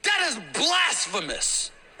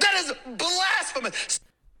blasphemous. That is blasphemous.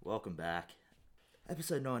 Welcome back.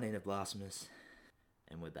 Episode 19 of Blasphemous.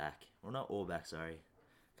 And we're back. Well, not all back, sorry.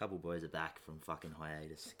 A couple boys are back from fucking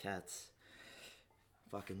hiatus. Cats.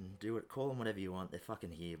 Fucking do it. Call them whatever you want. They're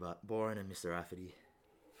fucking here. But Boren and Mr. Rafferty.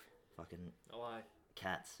 Fucking Hello.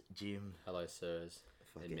 Cats. Jim. Hello, sirs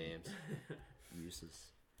Fucking and ma'ams.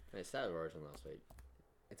 Useless. Mate, State of Origin last week.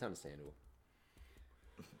 It's understandable.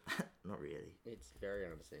 Not really. It's very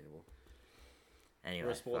understandable. Anyway,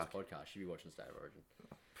 We're a sports fuck. podcast. Should be watching State of Origin.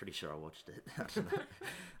 Pretty sure I watched it. I don't know.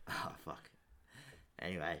 Oh, fuck.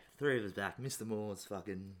 Anyway, three of us back. Mr. Moore's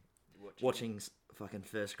fucking watching fucking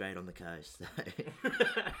first grade on the coast.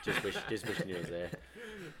 Just wishing he was there.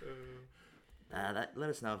 Let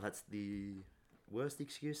us know if that's the worst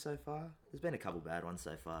excuse so far. There's been a couple bad ones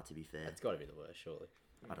so far, to be fair. It's got to be the worst, surely.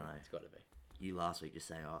 I don't know. It's got to be. You last week just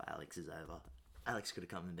saying, oh, Alex is over. Alex could have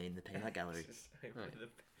come and been in the peanut gallery.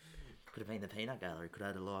 Could have been in the peanut gallery. Could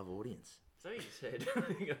have had a live audience. So you said,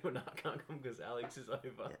 no, I can't come because Alex is over.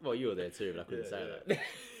 Yeah. Well, you were there too, but I couldn't say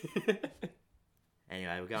that.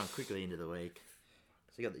 Anyway, we're going quickly into the week.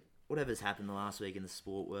 So you got whatever's happened the last week in the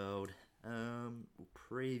sport world. We'll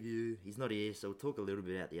preview. He's not here, so we'll talk a little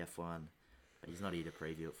bit about the F1. But he's not here to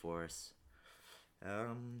preview it for us.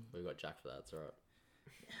 We've got Jack for that, it's alright.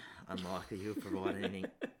 Unlikely he'll provide anything.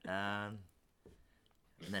 And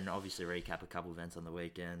then obviously recap a couple events on the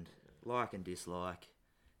weekend. Like and dislike.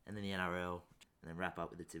 And then the NRL. And then wrap up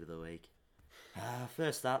with the tip of the week.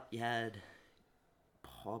 First up, you had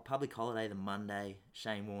public holiday the Monday.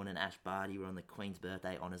 Shane Warne and Ash Barty were on the Queen's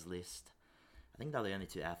Birthday Honours list. I think they're the only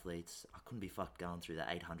two athletes. I couldn't be fucked going through the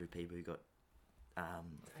 800 people who got I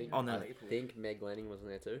think Meg Lanning was on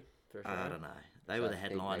there too. I don't know. They were the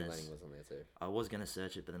headliners. Meg Lanning was on there too. I was going to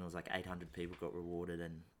search it, but then it was like 800 people got rewarded,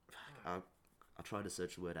 and I tried to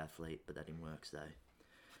search the word athlete, but that didn't work, so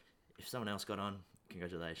if someone else got on,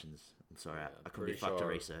 congratulations. I'm sorry, I couldn't be fucked to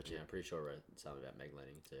research it. Yeah, I'm pretty sure I read something about Meg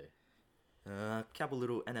Lanning too. A couple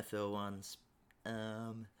little NFL ones.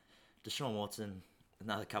 Deshaun Watson,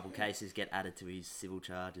 another couple cases get added to his civil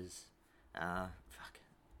charges.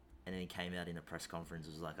 And then he came out in a press conference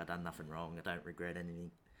and was like, I've done nothing wrong, I don't regret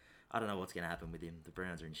anything. I don't know what's going to happen with him. The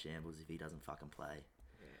Browns are in shambles if he doesn't fucking play.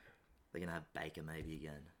 Yeah. They're going to have Baker maybe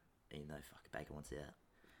again, even though Baker wants out.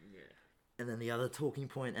 Yeah. And then the other talking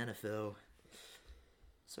point, NFL,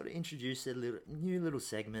 sort of introduced a new little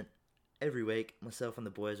segment. Every week, myself and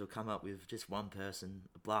the boys will come up with just one person,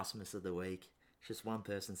 a blasphemous of the week. Just one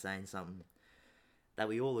person saying something that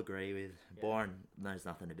we all agree with. Yeah. Byron knows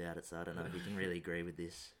nothing about it, so I don't know if he can really agree with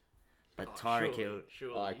this. But Tyreek Hill...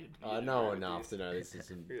 I know enough to know this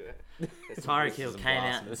isn't... Tyreek Hill came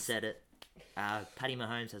out and said it. Patty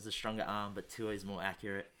Mahomes has a stronger arm, but Tua is more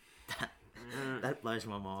accurate. That blows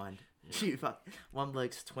my mind. One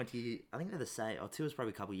bloke's 20... I think they're the same. Tua's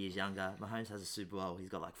probably a couple years younger. Mahomes has a Super Bowl. He's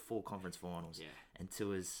got like 4 conference finals. Yeah. And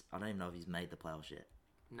Tua's... I don't even know if he's made the playoffs yet.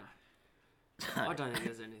 No. I don't think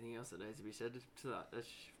there's anything else that needs to be said to that. That's...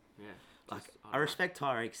 Yeah. I respect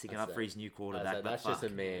Tyreek sticking up for his new quarterback. That's just a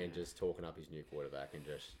man just talking up his new quarterback and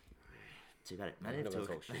just... Too bad. Imagine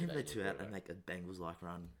if they two out and make a Bengals-like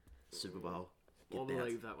run Super Bowl. I'll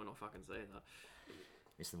believe that when I fucking say that.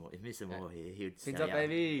 If Mr. Moore here, he would say... Things up,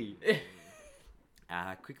 baby!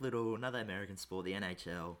 Quick little... Another American sport, the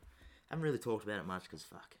NHL. Haven't really talked about it much because,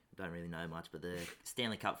 don't really know much. But the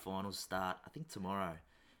Stanley Cup Finals start, I think, tomorrow.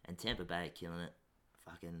 And Tampa Bay are killing it.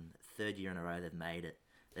 Fucking 3rd year in a row they've made it.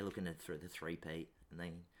 They're looking at the three-peat, and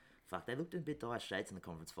they looked a bit dire straits in the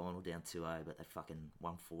conference final, down 2-0, but they fucking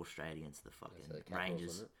won 4 straight against the fucking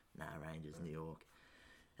Rangers. Rangers, New York.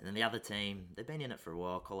 And then the other team, they've been in it for a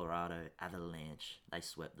while, Colorado Avalanche. They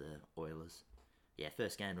swept the Oilers. Yeah,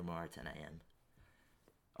 first game tomorrow, 10 a.m.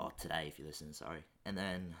 Oh, today, if you're listening, sorry. And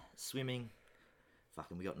then swimming,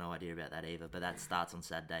 we got no idea about that either, but that starts on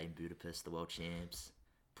Saturday in Budapest, the World Champs.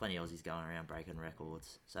 Plenty of Aussies going around breaking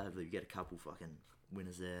records. So hopefully we get a couple fucking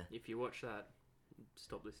winners there. If you watch that,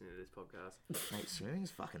 stop listening to this podcast. Mate, swimming's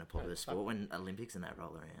fucking a popular sport when Olympics and that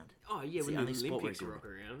roll around. Oh yeah, when the Olympics rock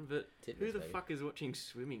around, but who the fuck is watching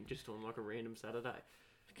swimming just on like a random Saturday?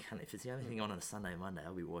 If it's the only thing on a Sunday, Monday,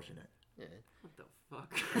 I'll be watching it. Yeah. What the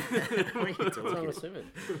fuck? What are you talking about? Swimming?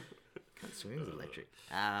 Swimming's electric.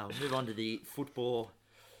 We'll move on to the football.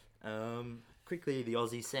 Quickly, the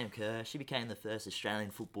Aussie, Sam Kerr, she became the first Australian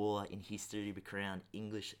footballer in history to be crowned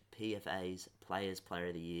English PFA's Players Player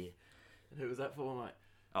of the Year. And who was that for, mate?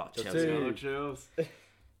 Oh, Chelsea. Oh, Chelsea.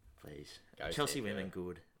 Please. Chelsea women,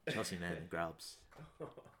 good. Chelsea men, grubs.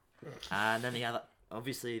 And then the other,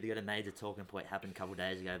 obviously, they got a major talking point happened a couple of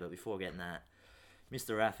days ago, but before getting that,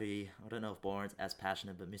 Mr. Rafferty, I don't know if Byron's as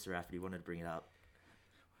passionate, but Mr. Rafferty wanted to bring it up.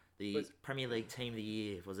 The Premier League Team of the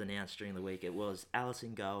Year was announced during the week. It was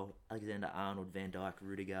Alisson goal, Alexander-Arnold, Van Dijk,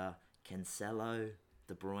 Rudiger, Cancelo,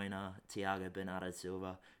 De Bruyne, Thiago, Bernardo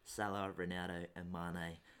Silva, Salah, Ronaldo, and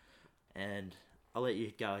Mane. And I'll let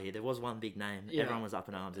you go here. There was one big name everyone was up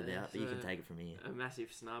in arms about, but you can take it from here. A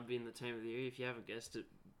massive snub in the Team of the Year. If you haven't guessed it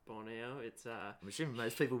by now, it's... I'm assuming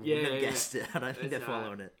most people wouldn't have guessed it. I don't think they're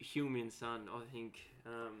following it. Heung-min Son, I think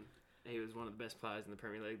he was one of the best players in the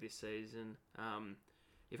Premier League this season.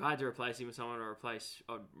 If I had to replace him with someone, I'd replace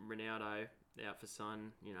Ronaldo out for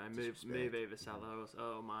Son. You know, move either Salah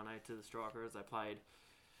or Mane to the striker as they played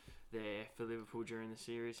there for Liverpool during the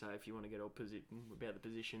series. So if you want to get all about the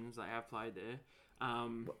positions, they have played there.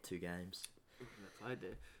 2 games? They played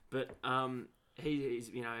there, but he's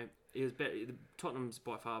he was better. Tottenham's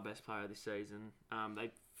by far best player this season. They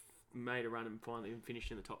made a run and finally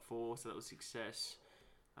finished in the top 4, so that was success.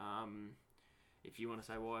 If you want to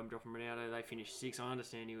say why I'm dropping Ronaldo, they finished 6th. I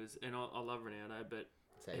understand he was, and I love Ronaldo, but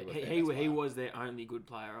he was their only good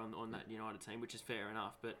player on that United team, which is fair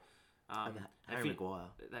enough. But Harry Maguire.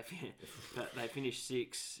 They finished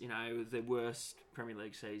 6th. You know, it was their worst Premier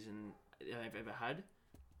League season they've ever had,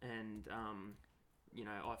 and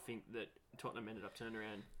I think that Tottenham ended up turning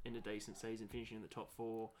around in a decent season, finishing in the top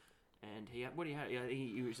 4. And he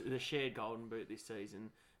was the shared golden boot this season,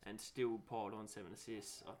 and still piled on 7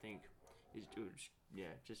 assists. I think it was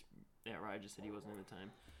just outrageous that he wasn't in the team.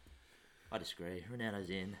 I disagree. Ronaldo's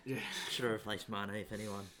in. Yeah. Should have replaced Mane if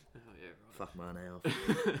anyone. Oh yeah, right. Fuck Mane off.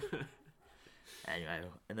 Anyway,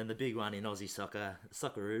 and then the big one in Aussie soccer, the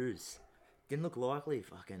Socceroos. Didn't look likely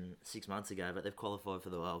fucking 6 months ago, but they've qualified for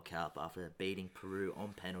the World Cup after beating Peru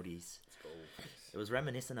on penalties. It was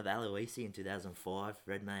reminiscent of Aloisi in 2005.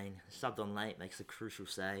 Redmayne subbed on late, makes a crucial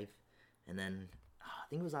save, and then I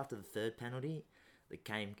think it was after the 3rd penalty that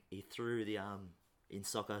he threw the in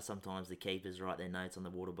soccer sometimes the keepers write their notes on the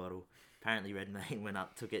water bottle. Apparently Redmayne went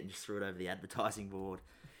up, took it, and just threw it over the advertising board.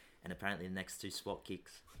 And apparently the next 2 spot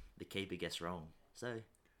kicks, the keeper gets wrong. So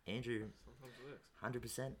Andrew,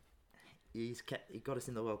 100%. He got us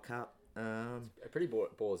in the World Cup. A pretty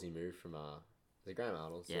ballsy move from Graham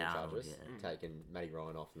Arnold, Chargers, taking Matty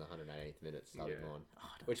Ryan off in the 118th minute, starting on,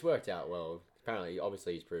 which worked out well. Apparently,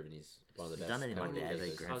 obviously, he's proven he's one of the best. Done it in like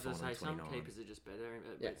I was going to say, some keepers are just better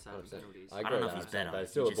at saving penalties. I don't know if he's better. But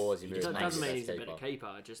it's still a ballsy move. It doesn't mean he's a better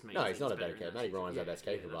keeper. It just means no, he's not a better keeper. Matty Ryan's our best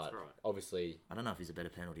keeper, but obviously... I don't know if he's a better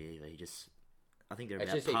penalty either. I think they're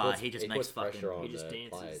about par. He just makes pressure on he just dances.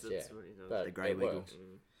 Players, that's what he does. But the grey wiggle. Because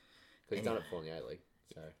he's done it before in the A-League.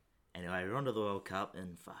 So. Anyway, we're on to the World Cup,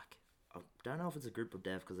 and fuck. I don't know if it's a group of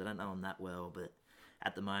death because I don't know them that well, but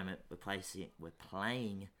at the moment we're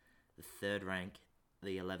playing the 3rd rank,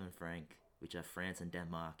 the 11th rank, which are France and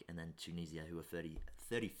Denmark, and then Tunisia, who are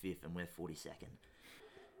 35th, and we're 42nd.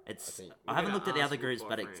 I haven't looked at the other groups,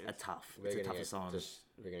 but it's a tough assignment.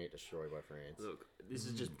 We're going to get destroyed by France. Look, this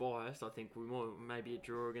is just biased. I think we maybe a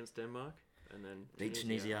draw against Denmark. And then beat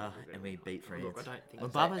Tunisia and we beat France. Look, I don't think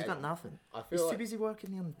Mbappe's got nothing. He's too like... busy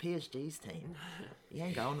working on PSG's team. He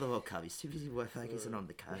ain't going to the World Cup. He's too busy focusing on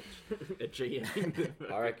the coach. A GM.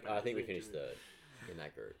 I think we finished 3rd in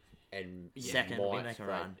that group. And second, we make a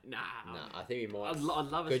run. Nah, I think we might. I'd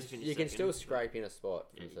love us to finish You can second. still scrape in a spot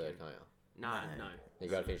from 3rd, can't you? No. You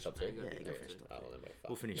got to finish top 2? Yeah, you got to finish top 2.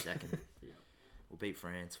 We'll finish 2nd. We'll beat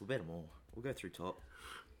France. We'll beat them all. We'll go through top.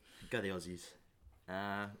 Go the Aussies.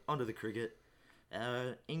 Onto the cricket.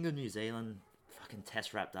 England, New Zealand, fucking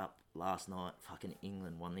test wrapped up last night. Fucking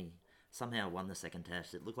England somehow won the 2nd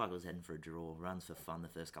test. It looked like it was heading for a draw. Runs for fun the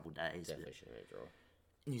first couple of days. Definitely should have been a draw.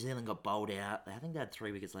 New Zealand got bowled out. I think they had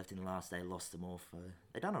 3 wickets left in the last day, lost them all.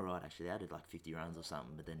 They done alright actually. They added like 50 runs or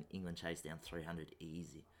something, but then England chased down 300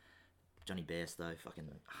 easy. Johnny Bairstow, fucking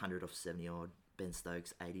 100 off 70 odd. Ben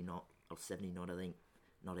Stokes, 80 not off 70 not, I think,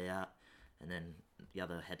 not out. And then the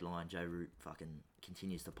other headline, Joe Root, fucking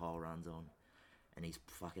continues to pile runs on. And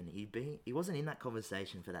he wasn't in that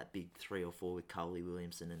conversation for that big 3 or 4 with Coley,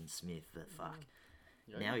 Williamson and Smith, but fuck.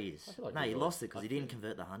 Now he is. He lost it because he didn't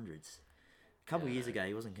convert the hundreds. A couple of years ago,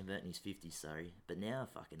 he wasn't converting his 50s, sorry. But now,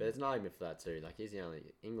 fucking... But there's an argument for that too. Like, he's the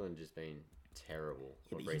only... England just been terrible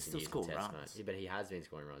for recent years in Test match. Yeah, but he has been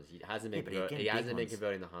scoring runs. He hasn't been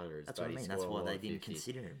converting the hundreds. That's what I mean. That's why they didn't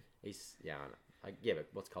consider him. I know. Yeah, but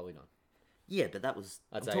what's Coley done? Yeah, but that was...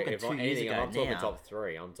 I'm talking 2 years ago. I'm talking top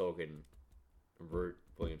 3. I'm talking... Root,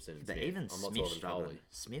 Williamson, and but Smith. even I'm not Smith's talking struggling. Coley.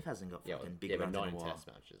 Smith hasn't got fucking big but runs not in a while. Test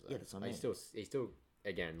matches. Though. Yeah, that's what I mean. He's still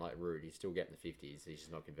again like Root. He's still getting the 50s. He's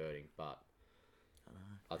just not converting. But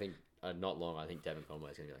I think not long. I think Devon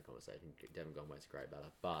Conway's going to be in that conversation. Devon Conway's a great batter,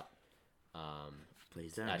 but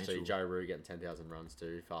Please don't. Actually, Mitchell. Joe Root getting 10,000 runs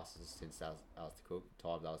too, fastest since Alistair Cook,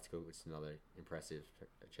 tied with Alistair Cook, which is another impressive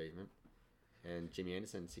achievement. And Jimmy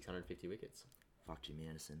Anderson, 650 wickets. Fuck Jimmy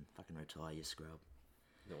Anderson. Fucking retire, you scrub.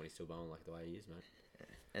 Not when he's still bowling like the way he is, mate.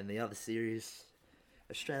 And the other series,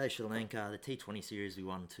 Australia-Sri Lanka, the T20 series, we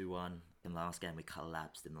won 2-1. In the last game, we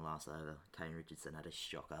collapsed in the last over. Kane Richardson had a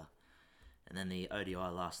shocker. And then the ODI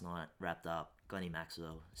last night wrapped up. Glennie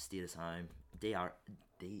Maxwell steered us home.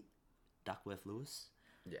 Duckworth Lewis.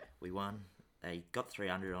 Yeah. We won. They got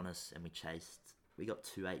 300 on us and we chased. We got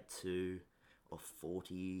 282 or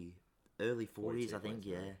 40, early 40s, I think,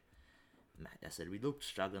 yeah. I said we looked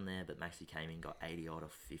struggling there, but Maxie came in, got 80 odd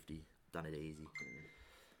of 50. Done it easy.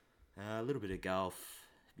 A little bit of golf.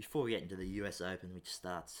 Before we get into the US Open, which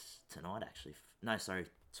starts tonight, actually. No, sorry,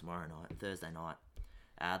 tomorrow night, Thursday night.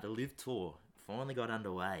 The Live Tour finally got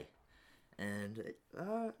underway. And it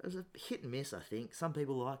was a hit and miss, I think. Some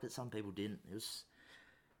people liked it, some people didn't. It was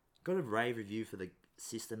got a rave review for the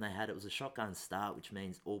system they had. It was a shotgun start, which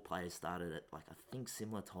means all players started at, like, I think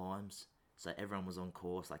similar times. So everyone was on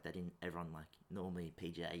course. Like, everyone, like, normally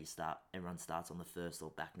PGA, everyone starts on the first or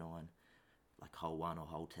back nine, like hole 1 or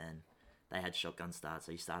hole 10. They had shotgun starts,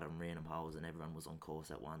 so you started on random holes and everyone was on course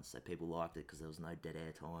at once. So people liked it because there was no dead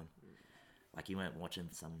air time. Like, you weren't watching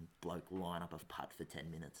some bloke line up a putt for 10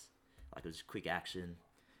 minutes. Like, it was quick action. And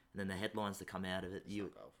then the headlines to come out of it.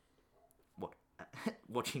 What?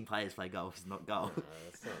 Watching players play golf is not golf. No,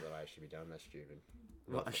 that's not the way it should be done. That's stupid.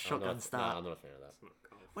 What, a shotgun start? No, I'm not a fan of that.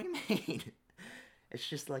 What do you mean? It's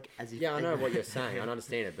just like as if... Yeah, I know what you're saying. I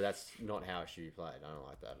understand it, but that's not how it should be played. I don't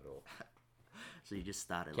like that at all. So you just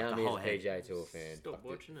started Count like me a whole as head. PGA Tour fan. Stop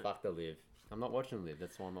watching it. Fuck the Live. I'm not watching Live.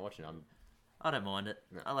 That's why I'm not watching it. I don't mind it.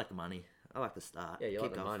 No. I like the money. I like the start. Yeah, you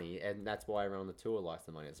like Kick the off. money, and that's why everyone on the tour likes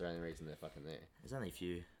the money. It's the only reason they're fucking there. There's only a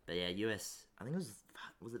few. But yeah, US... I think it was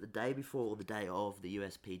it the day before or the day of the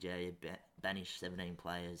US PGA banished 17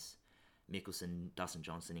 players. Mickelson, Dustin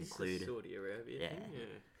Johnson included. Saudi Arabia. Yeah. Thing, yeah.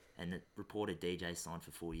 And it reported DJ signed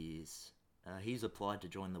for 4 years. He's applied to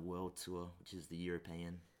join the World Tour, which is the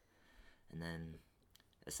European. And then,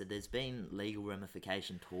 I said, there's been legal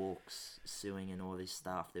ramification talks, suing and all this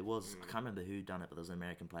stuff. There was, I can't remember who done it, but there was an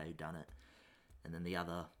American player who done it. And then the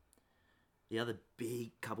other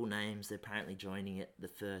big couple names, they're apparently joining it, the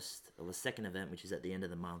second event, which is at the end of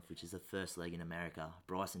the month, which is the first leg in America.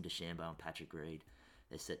 Bryson DeChambeau and Patrick Reed.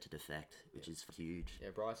 They're set to defect, which is huge. Yeah,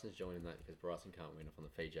 Bryson's joining that because Bryson can't win off on the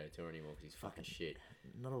PGA Tour anymore because he's fucking shit.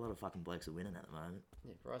 Not a lot of fucking blokes are winning at the moment.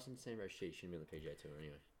 Yeah, Bryson DeChambeau shit. Shouldn't be on the PGA Tour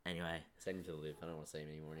anyway. Anyway. Send him to the Live. I don't want to see him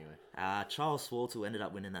anymore anyway. Charles Schwartzel ended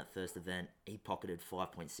up winning that first event. He pocketed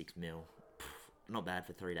 5.6 mil. Not bad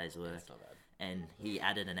for 3 days' work. That's not bad. And he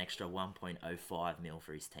added an extra 1.05 mil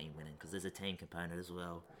for his team winning because there's a team component as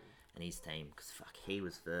well. And his team, because he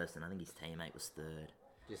was first and I think his teammate was third.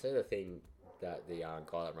 Did you see the thing that the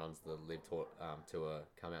guy that runs the Live Tour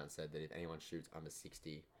come out and said that if anyone shoots under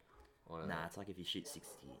 60 on Nah, it's like if you shoot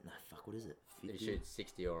 60. No, fuck, what is it? 50? If you shoot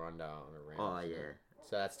 60 or under on a round. Oh, yeah.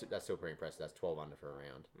 So that's still pretty impressive. That's 12 under for a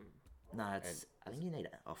round. No, it's. I think you need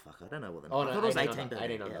it. Oh, fuck, I don't know what the. Oh, I no, thought it was 18 under.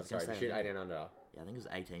 birdies. 18 under. Yeah, Sorry, you shoot 18 under. Yeah, I think it was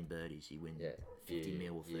 18 birdies. You win 50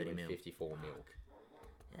 mil or 30 you win mil. 54 mil.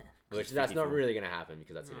 Yeah. Which that's not really going to happen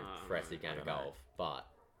because that's an impressive game of golf. But,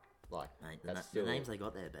 like, Mate, that's the still... names they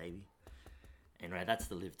got there, baby. Anyway, that's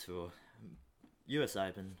the Live Tour. US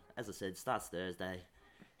Open, as I said, starts Thursday.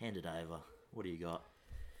 Hand it over. What do you got?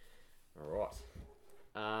 Alright.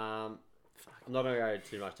 I'm not going to go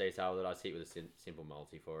too much detail with it. I just hit with a simple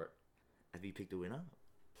multi for it. Have you picked a winner?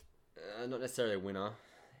 Not necessarily a winner.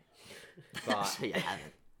 But So you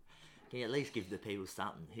haven't. Can you at least give the people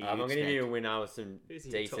something? I'm going to give you a winner with some Who's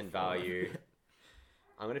in your decent top five? value.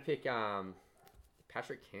 I'm going to pick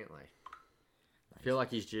Patrick Cantlay. I feel like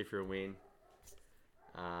he's due for a win.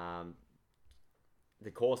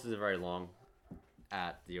 The courses are very long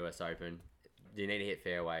at the US Open. You need to hit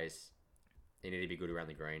fairways. You need to be good around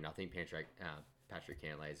the green. I think Patrick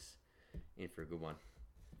Cantlay's in for a good one.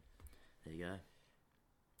 There you go.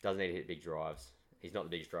 Doesn't need to hit big drives. He's not the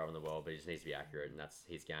biggest driver in the world, but he just needs to be accurate, and that's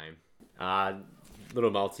his game.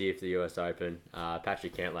 Little multi here for the US Open.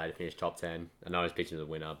 Patrick Cantlay to finish top 10. I know he's pitching the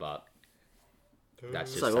winner, but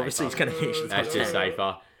that's just So safer. obviously he's going to finish the top That's 10. just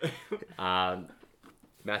safer.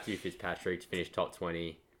 Matthew Fitzpatrick to finish top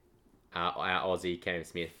 20. Our Aussie Cam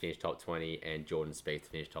Smith finished top 20, and Jordan Spieth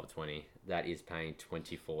finished top 20. That is paying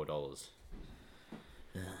 $24. Is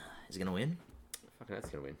he going to win? Fucking that's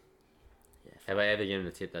gonna win. Yeah, Have I ever given him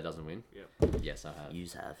a tip that doesn't win? Yep. Yes, I have.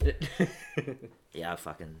 Yous have. Yeah,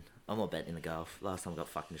 I'm not betting the golf. Last time I got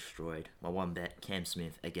fucking destroyed. My one bet, Cam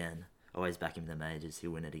Smith, again. Always back him in the majors.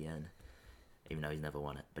 He'll win it again. Even though he's never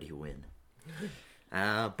won it, but he'll win.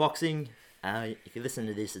 Boxing. If you listen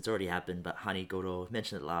to this, it's already happened, but Honey Goodall,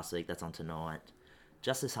 mentioned it last week, that's on tonight.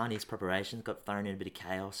 Justice Honey's preparations got thrown in a bit of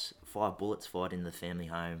chaos. 5 bullets fired in the family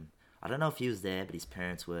home. I don't know if he was there, but his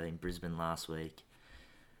parents were in Brisbane last week.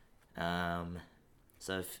 I'm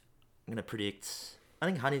going to predict... I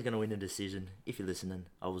think Honey's going to win a decision. If you're listening,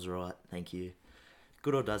 I was right. Thank you.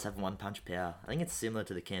 Goodall does have one punch power. I think it's similar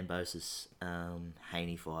to the Kambosos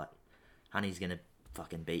Haney fight. Honey's going to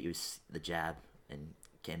fucking beat you with the jab, and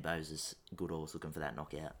Kambosos Goodall's looking for that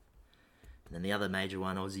knockout. And then the other major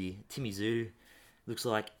one, Aussie, Timmy Zoo. Looks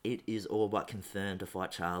like it is all but confirmed to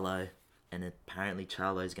fight Charlo, and apparently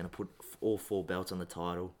Charlo's going to put all 4 belts on the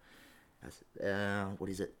title. What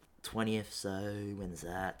is it? 20th, so when's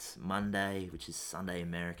that? Monday, which is Sunday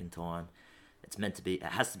American time. It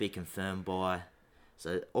has to be confirmed by.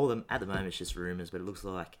 So at the moment it's just rumours, but it looks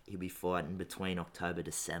like he'll be fighting between October,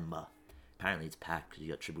 December. Apparently it's packed because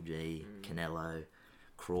you got Triple G, Canelo,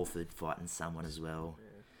 Crawford fighting someone as well.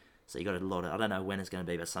 Yeah. So you got a lot of, I don't know when it's going to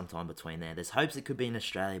be, but sometime between there. There's hopes it could be in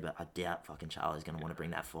Australia, but I doubt fucking Charlie's going to want to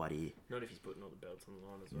bring that fight here. Not if he's putting all the belts on the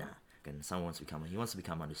line as well. Nah, and someone he wants to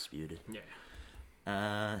become undisputed. Yeah.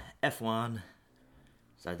 F1.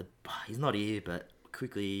 So he's not here, but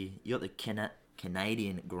quickly, you got the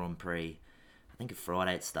Canadian Grand Prix. I think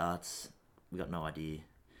Friday it starts. We got no idea.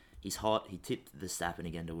 He's hot. He tipped Verstappen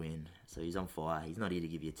again to win, so he's on fire. He's not here to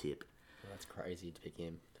give you a tip. Well, that's crazy to pick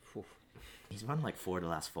him. Oof. He's won like 4 of the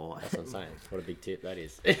last 5. That's what I'm saying. What a big tip that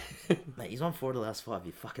is. Mate, he's won 4 of the last 5.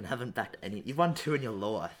 You fucking haven't backed any. You've won 2 in your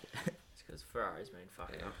life. It's because Ferrari's been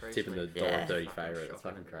fucking up Tipping the recently. $1.30 favourite. It's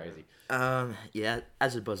fucking crazy. Yeah,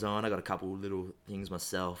 as a Bozon, I got a couple little things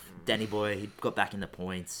myself. Danny Boy, he got back in the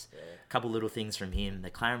points. Yeah. A couple little things from him.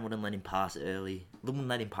 McLaren wouldn't let him pass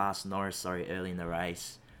Norris early in the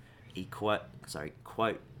race. Quote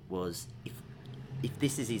was, if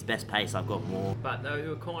this is his best pace, I've got more. But they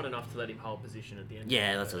were kind enough to let him hold position at the end.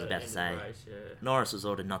 Yeah, that's what I was about to say. Race, yeah. Norris was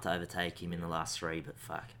ordered not to overtake him in the last 3, but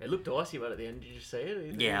fuck. It looked dicey, but at the end, did you see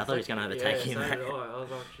it? Yeah, I thought he was going to overtake him. So did I was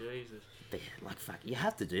like, Jesus. But yeah, like, fuck, you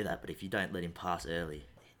have to do that, but if you don't let him pass early...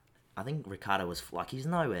 I think Ricciardo was, he's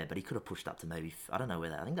nowhere, but he could have pushed up to maybe, I don't know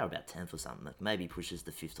where I think they were about 10th or something. Like maybe he pushes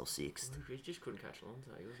to 5th or 6th. He just couldn't catch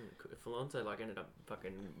Alonso. He wasn't. Alonso, ended up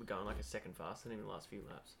fucking going like a second faster than him in the last few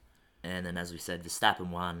laps. And then, as we said,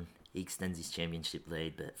 Verstappen won. He extends his championship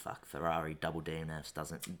lead, but fuck, Ferrari double DNFs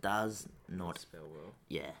does not spell well.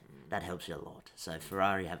 Yeah, that helps you a lot. So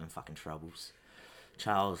Ferrari having fucking troubles.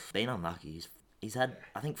 Charles been unlucky. He's had,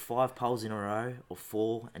 I think, 5 poles in a row, or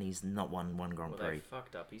 4, and he's not won one Grand Prix. They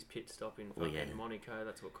fucked up his pit stop in fucking Monaco.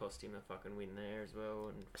 That's what cost him the fucking win there as well.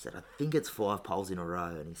 And I said, I think it's 5 poles in a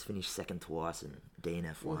row, and he's finished second twice and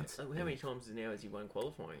DNF once. How many times now has he won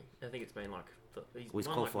qualifying? I think it's been like, he's won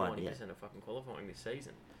qualified, like 90% of fucking qualifying this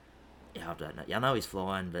season. Yeah, I don't know. Yeah, I know he's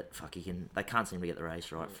flying, but fuck, they can't seem to get the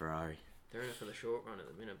race right, Ferrari. They're in it for the short run at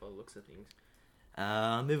the minute by the looks of things.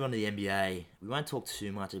 Move on to the NBA. We won't talk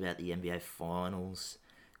too much about the NBA finals,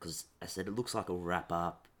 because I said it looks like it'll wrap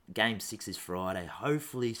up. Game 6 is Friday.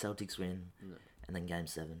 Hopefully Celtics win. No. And then Game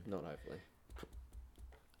 7. Not hopefully.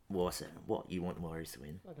 What? You want the Warriors to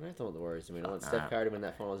win? I don't want the Warriors to win. I want Steph Curry to win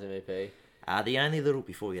that finals MVP.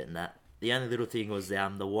 Before we get into that, the only little thing was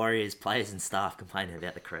the Warriors players and staff complaining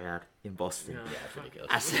about the crowd in Boston. No, yeah, that's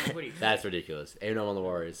ridiculous. That's ridiculous. Even though I'm on the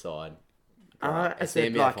Warriors side. It's the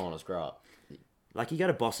NBA finals, grow up. Like, you go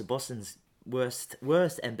to Boston. Boston's worst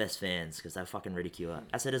and best fans, because they fucking ridicule it.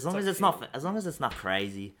 I said, as long as it's not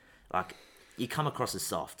crazy, like, you come across as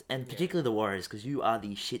soft, and particularly the Warriors, because you are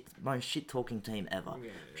the most shit talking team ever.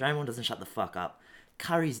 Draymond doesn't shut the fuck up.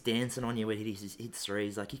 Curry's dancing on you when he hits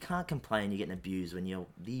threes. Like, you can't complain you're getting abused when you're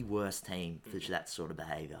the worst team for that sort of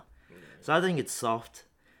behaviour. So I think it's soft.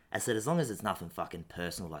 I said, as long as it's nothing fucking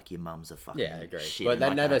personal, like your mum's a fucking I agree. shit. But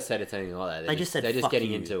they never said it's anything like that. They just said, they're just fuck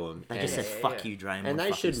getting you. into them. They just said, fuck you, Draymond. And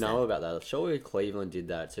they should know about that. Surely Cleveland did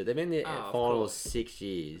that too. They've been in the finals 6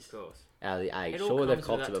 years out of the 8. Surely they've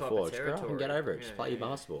copped it before. Just go up and get over it. Just play your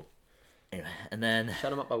basketball. Anyway, and then... Shut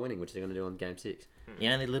them up by winning, which they're going to do on Game 6. The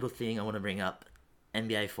only little thing I want to bring up,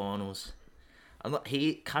 NBA finals.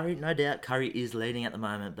 Curry, no doubt, Curry is leading at the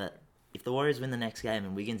moment, but if the Warriors win the next game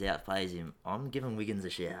and Wiggins outplays him, I'm giving Wiggins a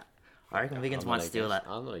shout. I reckon Wiggins might steal that.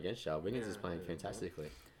 I'm not against Charles. Wiggins is playing fantastically.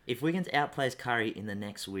 If Wiggins outplays Curry in the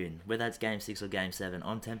next win, whether it's Game 6 or Game 7,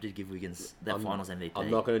 I'm tempted to give Wiggins that finals MVP.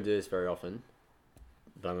 I'm not going to do this very often,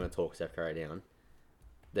 but I'm going to talk Steph Curry down.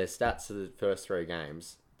 Their stats for the first 3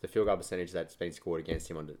 games, the field goal percentage that's been scored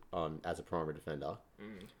against him on as a primary defender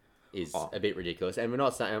is a bit ridiculous. And we're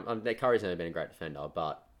not saying that Curry's never been a great defender,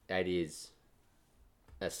 but it is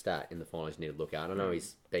a stat in the finals you need to look at. I know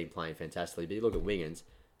he's been playing fantastically, but you look at Wiggins,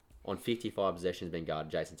 on 55 possessions being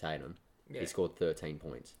guarded Jason Tatum. Yeah. He scored 13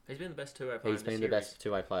 points. He's been the best two-way player. He's been the best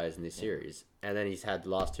two-way players in this series. And then he's had the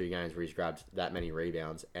last 2 games where he's grabbed that many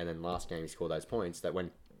rebounds. And then last game he scored those points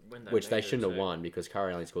which they shouldn't have won because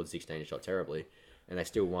Curry only scored 16 and shot terribly. And they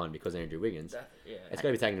still won because Andrew Wiggins. It's got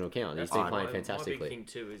to be taken into account. He's been playing fantastically. My big thing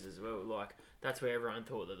too is as well, like that's where everyone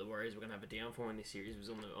thought that the Warriors were going to have a downfall in this series was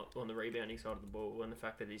on the rebounding side of the ball, and the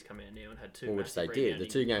fact that he's come out now and had 2. Well, which they did. The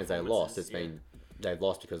 2 games they lost, they've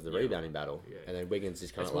lost because of the rebounding battle. Yeah. And then Wiggins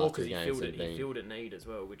just kind of last 2 games. He filled at need as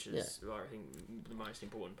well, which is I think the most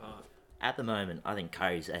important part. At the moment, I think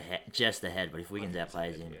Curry's just ahead, but if Wiggins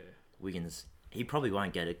outplays him, Wiggins. He probably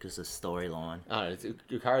won't get it because of the storyline. Oh,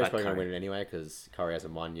 Curry's probably going to win it anyway because Curry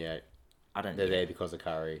hasn't won yet. They're there because of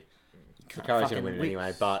Curry. So Curry's going to win it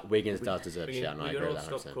anyway, but Wiggins does deserve a shout, and I agree with that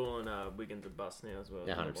 100%. Stop calling Wiggins a bust now as well.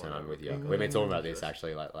 Yeah, 100%, I'm with you. We've been talking about this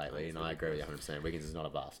actually lately, and I agree with you 100%. Wiggins is not a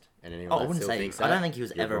bust. And anyone I wouldn't say. I don't think he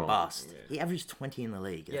was ever a bust. Yeah. He averaged 20 in the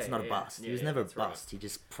league. That's not a bust. He was never a bust. Right. He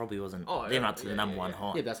just probably wasn't then up to the number 1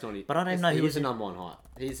 height. Yeah, that's not. But I don't know who was the number 1 height.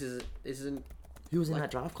 Who was in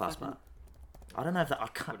that draft class, but. I don't know if that.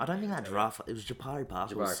 I don't think that draft. It was Jabari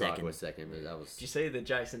Parker was second. But that was. Did you see the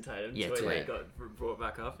Jason Tatum tweet got brought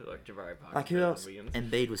back up? Like Jabari Parker. Like who else?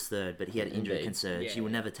 Embiid was third, but he had injury concerns. Yeah, you were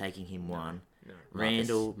never taking him 1. No.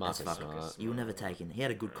 Randall, Marcus you were never taking. He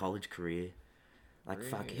had a good college career. Like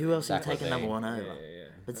fuck, who else are you taking number 1 over?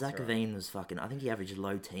 But Zach Levine was fucking. I think he averaged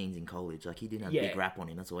low teens in college. Like he didn't have a big rap on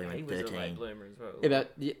him. That's why he went 13. He was a late bloomer as well. Yeah,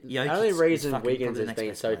 but the only reason Wiggins has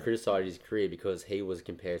been so criticised in his career because he was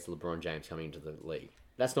compared to LeBron James coming into the league.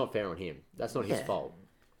 That's not fair on him. That's not his fault.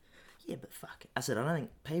 Yeah, but fuck. I said, I don't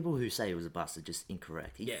think people who say it was a bust are just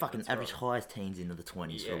incorrect. He fucking averaged highest teens into the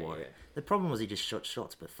 20s for a while. The problem was he just shot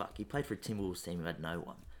shots, but fuck, he played for a Timberwolves team who had no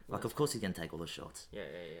one. Like, of course he's going to take all the shots.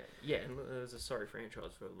 Yeah, and it was a sorry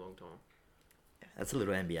franchise for a long time. Yeah, that's a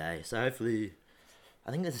little NBA. So hopefully,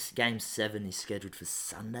 I think this game 7 is scheduled for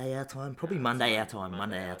Sunday our time. Probably Monday our time.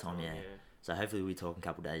 Monday our time, yeah. So hopefully we talk a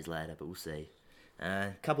couple days later, but we'll see. A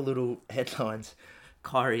couple little headlines.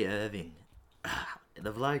 Kyrie Irving.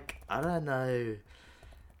 The bloke, I don't know.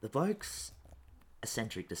 The bloke's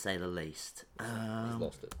eccentric to say the least. He's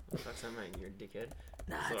lost it. What's that mean? You're a dickhead?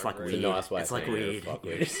 Nah, it's like weird. It's like weird.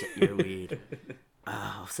 You're weird.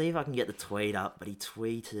 I'll see if I can get the tweet up, but he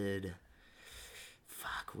tweeted...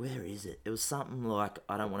 Fuck, where is it? It was something like,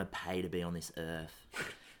 I don't want to pay to be on this earth.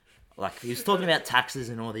 Like, he was talking about taxes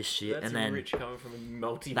and all this shit, that's and then... rich coming from a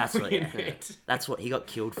multi-millionaire. That's what he got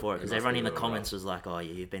killed for it, because everyone in the comments was like, oh,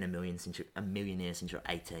 yeah, you've been a millionaire since you're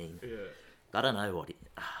 18. Yeah. I don't know what...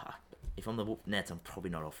 if I'm the Nets, I'm probably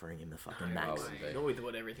not offering him the fucking max. Not with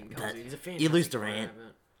what everything comes in. He's a fantastic you lose Durant.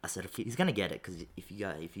 player, I said, he's going to get it, because if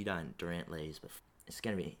you don't, Durant leaves, but it's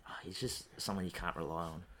going to be... he's just someone you can't rely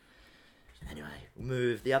on. Anyway, we'll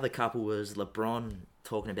move. The other couple was LeBron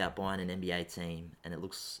talking about buying an NBA team, and it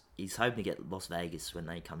looks he's hoping to get Las Vegas when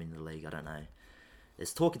they come into the league. I don't know.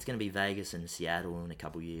 There's talk it's going to be Vegas and Seattle in a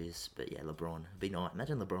couple years, but yeah, LeBron. It'd be nice.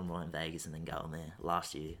 Imagine LeBron buying Vegas and then going there.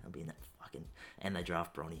 Last year, I'd be in that fucking... And they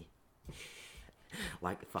draft Bronny.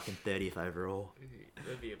 Like fucking 30th overall.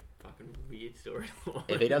 That'd be a fucking weird story.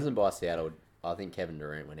 If he doesn't buy Seattle... I think Kevin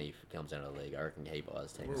Durant, when he comes out of the league, I reckon he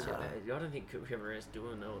buys team. I don't think Kevin Durant's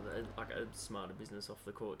doing like a smarter business off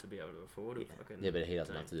the court to be able to afford it. Yeah, but he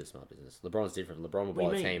doesn't have to do smart business. LeBron's different. LeBron will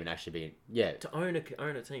buy a team and actually be to own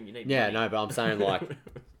a team. You need money. No, but I'm saying like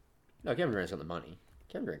no, Kevin Durant's got the money.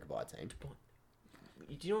 Kevin Durant can buy a team.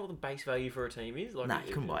 Do you know what the base value for a team is? Like,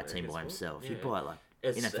 he couldn't buy a team by himself. He'd buy like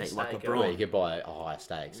LeBron. Well, he could buy a higher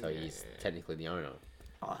stake, so he's technically the owner.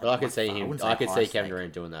 But I could see him. I could see Kevin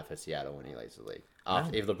Durant doing that for Seattle when he leaves the league.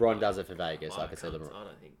 If LeBron does it for Vegas, I could see LeBron. I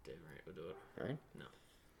don't think Durant would do it. Right? No.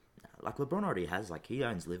 Like LeBron already has. Like he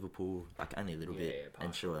owns Liverpool, like only a little bit,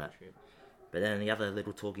 and sure that. But then the other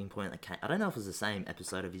little talking point that came, I don't know if it was the same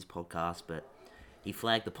episode of his podcast, but he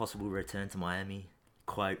flagged the possible return to Miami.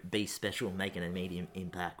 Quote: "Be special, make an immediate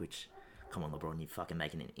impact." Which, come on, LeBron, you're fucking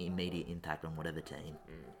making an immediate impact on whatever team.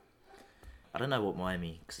 I don't know what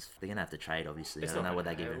Miami, because they're going to have to trade, obviously. I don't know what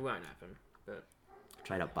they give him. It won't happen. But...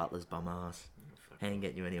 Trade up Butler's bum ass. He ain't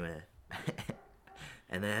get you anywhere.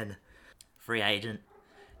 And then, free agent,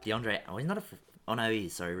 DeAndre... Oh, he's not a... Oh, no, he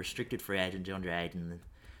is. Sorry, restricted free agent, DeAndre Ayton.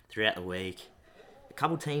 Throughout the week. A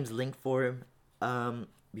couple teams linked for him.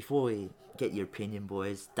 Before we get your opinion,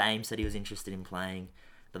 boys, Dame said he was interested in playing.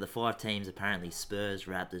 But the 5 teams, apparently Spurs,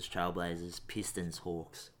 Raptors, Trailblazers, Pistons,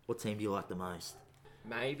 Hawks. What team do you like the most?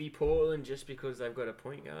 Maybe Portland, just because they've got a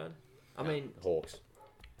point guard. I mean... Hawks.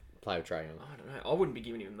 Play with Trae Young. I don't know. I wouldn't be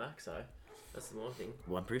giving him max, though. That's the one thing.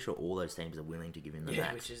 Well, I'm pretty sure all those teams are willing to give him the Yeah,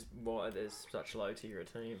 max. which is why there's such low tier a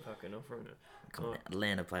team fucking offering it. Come on,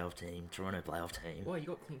 Atlanta playoff team, Toronto playoff team. Well, you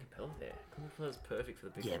got Clint Capella there. Clint Capella's perfect for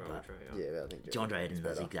the big Yeah, role but- trio. Yeah, I think John Drayden does the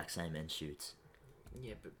better. exact same and shoots.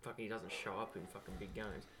 Yeah, but fucking he doesn't show up in fucking big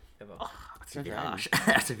games ever. That's a bit Drayden. harsh.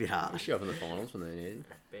 That's a bit He harsh. show up in the finals when they need.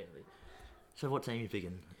 Barely. So what team are you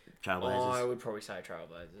picking? I Trailblazers? would probably say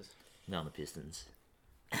Trailblazers. No, on the Pistons.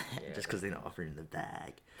 Yeah, Just because they're not offering the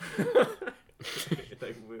bag.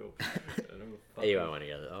 they will. You won't want to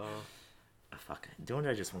go. Oh, Oh, fuck.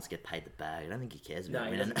 DeAndre just wants to get paid the bag. I don't think he cares No,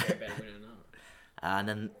 about he winning. doesn't care about winning. No. And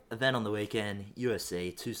then event on the weekend,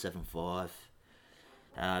 UFC 275.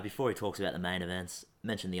 Before he talks about the main events,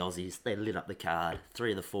 mention the Aussies. They lit up the card.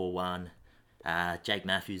 3 of the 4 won. Jake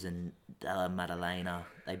Matthews and Della Maddalena,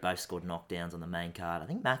 they both scored knockdowns on the main card. I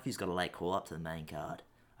think Matthews got a late call up to the main card.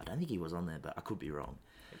 I don't think he was on there, but I could be wrong.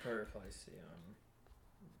 He probably replaced the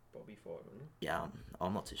Bobby Fight, wouldn't Yeah,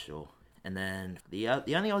 I'm not too sure. And then the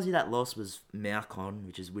only Aussie that lost was Malcon,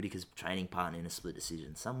 which is Whittaker's training partner in a split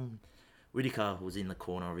decision. Whittaker was in the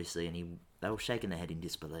corner, obviously, and they were shaking their head in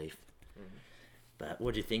disbelief. But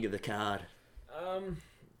what do you think of the card?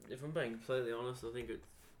 If I'm being completely honest, I think it.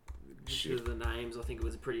 Just Shit. because of the names, I think it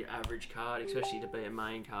was a pretty average card, especially to be a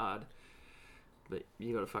main card. But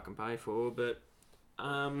you got to fucking pay for. But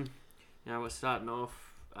we're starting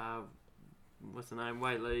off. What's the name?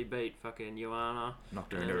 Wei Lee beat fucking Joanna.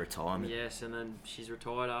 Knocked her into retirement. Yes, and then she's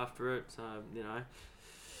retired after it. So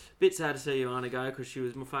bit sad to see Joanna go because she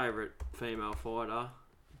was my favourite female fighter.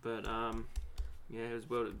 But it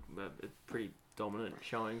was a pretty dominant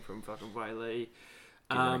showing from fucking Wei Lee.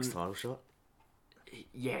 Give her the next title shot.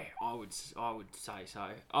 Yeah, I would say so.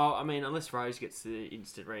 Oh, I mean, unless Rose gets the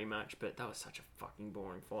instant rematch, but that was such a fucking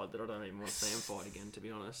boring fight that I don't even want to see him fight again, to be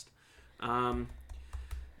honest. Go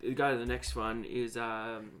to the next one is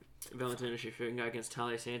Valentina Shevchenko against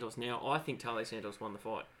Talia Santos. Now, I think Talia Santos won the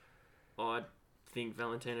fight. I think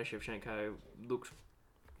Valentina Shevchenko looked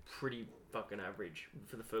pretty fucking average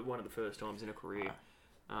for one of the first times in her career.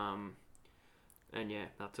 And yeah,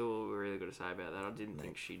 that's all we really got to say about that. I didn't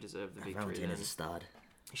think she deserved the victory. Valentina's then. a stud.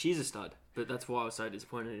 She's a stud, but that's why I was so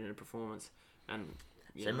disappointed in her performance. And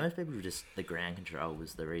So most people were just the ground control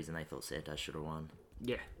was the reason they thought Santos should have won.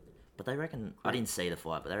 yeah, But they reckon I didn't see the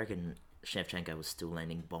fight, but they reckon Shevchenko was still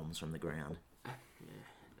landing bombs from the ground.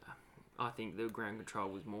 I think the ground control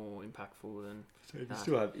was more impactful than you that.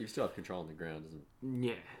 still have control on the ground, doesn't?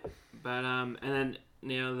 Yeah, but and then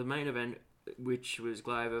now the main event, which was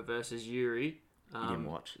Glover versus Yuri. You didn't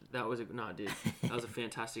watch. That was I did. That was a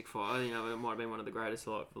fantastic fight. I think it might have been one of the greatest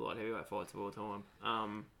light heavyweight fights of all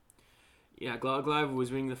time. Glover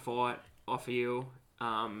was winning the fight off heel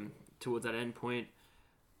towards that end point.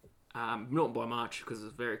 Not by much because it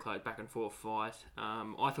was a very close back and forth fight.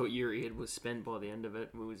 I thought Yuri was spent by the end of it.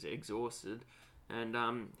 He was exhausted, and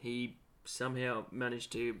he somehow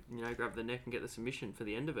managed to grab the neck and get the submission for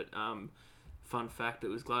the end of it. Fun fact: it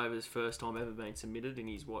was Glover's first time ever being submitted in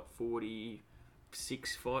his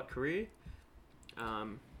 46 fight career. Now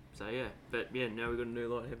we've got a new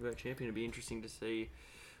light heavyweight champion. It'll be interesting to see.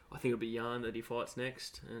 I think it'll be Yarn that he fights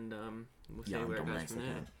next, and we'll see Yarn where it goes dominates from the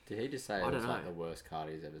there. game. Did he just say I it don't was like know. the worst card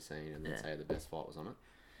he's ever seen, and then Yeah. say the best fight was on it?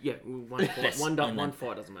 Yeah, well, one fight, one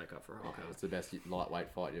fight doesn't make up for a whole card. It's the best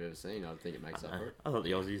lightweight fight you've ever seen. I think it makes up for it. I thought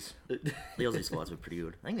the Aussies fights were pretty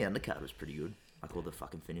good. I think the undercard was pretty good. Like all the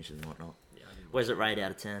fucking finishes and whatnot. Yeah, I didn't Where's it rated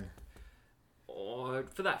out of 10?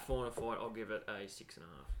 For that final fight, I'll give it a 6.5.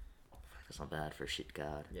 That's not bad for a shit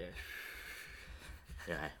card. Yeah.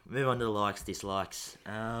 Yeah, move on to the likes, dislikes.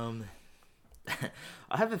 I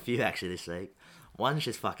have a few actually this week. One's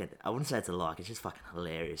just fucking, I wouldn't say it's a like, it's just fucking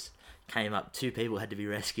hilarious. Came up, 2 people had to be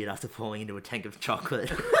rescued after falling into a tank of chocolate.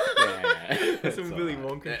 Some Willy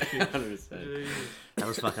Wonka shit. 100%. That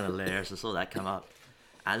was fucking hilarious. I saw that come up.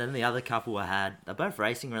 And then the other couple I had, they're both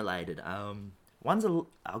racing related. One was a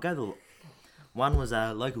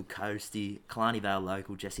local coastie, Killarney Vale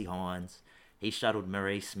local, Jesse Hines. He shuttled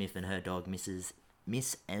Marie Smith and her dog,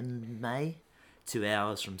 Miss M. May, 2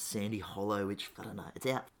 hours from Sandy Hollow, which, I don't know, it's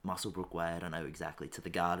out Musselbrook way, I don't know exactly, to the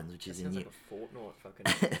Gardens, which is in Sounds New... like a Fortnite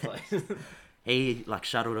fucking place. He,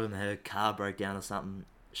 shuttled them, her car broke down or something,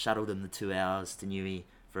 shuttled them the 2 hours to Newey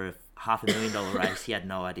for a $500,000 race. He had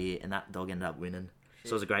no idea, and that dog ended up winning. So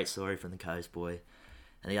it was a great story from the Coast Boy.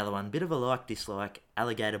 And the other one, bit of a like-dislike,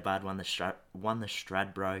 Alligator Bud won the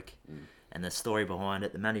Stradbroke, and the story behind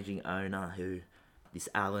it, the managing owner this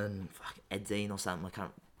Alan Edzine or something,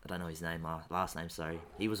 I don't know his name, last name, sorry.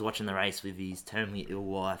 He was watching the race with his terminally ill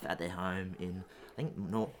wife at their home in, I think,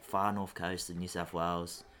 far north coast of New South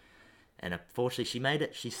Wales. And unfortunately,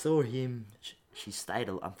 she saw him she stayed.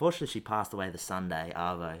 Unfortunately, she passed away the Sunday,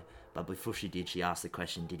 Arvo. But before she did, she asked the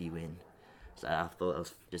question, "Did he win?" So I thought that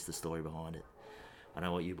was just the story behind it. I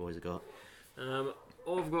know what you boys have got.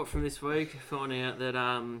 All I've got from this week, finding out that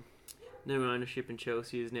new ownership in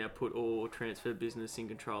Chelsea has now put all transfer business in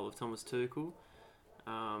control of Thomas Tuchel.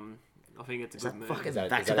 I think it's a good move. Fucking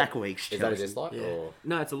back-to-back weeks. Is that a Chelsea. dislike? Yeah. Or?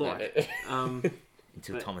 No, it's a like.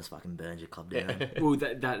 Until But- Thomas fucking burns your club down. Well,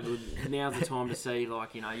 now's the time to see,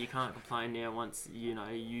 like, you can't complain now once,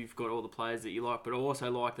 you've got all the players that you like, but I also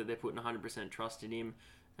like that they're putting 100% trust in him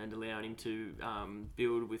and allowing him to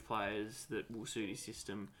build with players that will suit his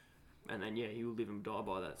system, and then, he will live and die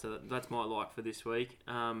by that. So that's my like for this week.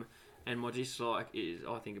 And my dislike is,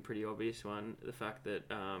 I think, a pretty obvious one, the fact that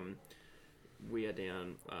we are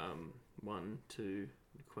down 1-2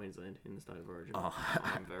 Queensland in the State of Origin. Oh.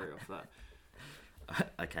 I'm very off that.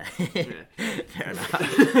 Okay. Yeah. Fair enough.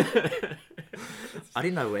 I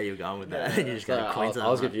didn't know where you were going with that. You just So go to Queensland.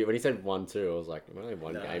 I was confused. When he said 1-2, I was like, well, only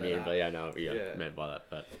one game in, no. but yeah, I know what you meant by that.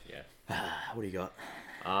 But yeah. What do you got?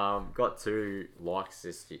 Got 2 likes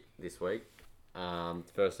this week.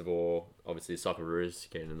 First of all, obviously Socceroos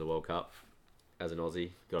getting in the World Cup as an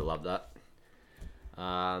Aussie. Gotta love that.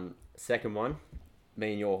 Second one,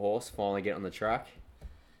 me and your horse finally get on the track.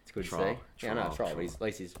 It's good to see. Yeah, I know, trial. But at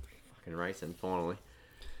least he's fucking racing finally.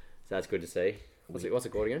 So that's good to see. What's it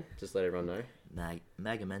called again? Just let everyone know.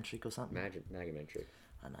 Magametric or something? Magametric.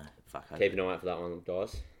 I know. Fuck. Keep an eye out for that one,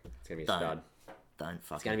 guys. It's gonna be a stud. Don't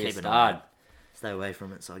fucking It's gonna be a keep an eye on stud. it. Stay away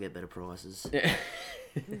from it so I get better prices. Yeah.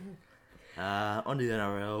 On to the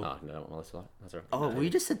NRL. Oh no, well, that's all right. That's all right. Oh, well, you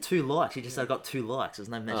just said 2 likes. You just said I got 2 likes. There's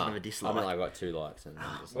no mention of a I dislike. mean, I got 2 likes. And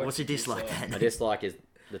I'm just What's your dislike then? my dislike is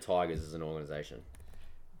the Tigers as an organisation.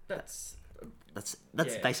 That's That's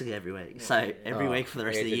Yeah. basically every week. So every week for the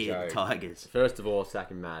rest of the it's a year, the joke. Tigers. First of all,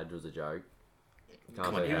 sacking Madge was a joke.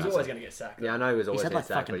 Come on, he was always going to get sacked. Yeah, I know he was He's always had going like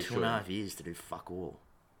to sack, fucking but he 2.5 shouldn't. years to do fuck all.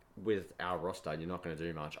 With our roster, you're not going to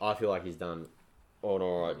do much. I feel like he's done an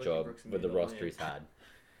alright Luke job Brooks and with the Mendel, roster yeah. he's had.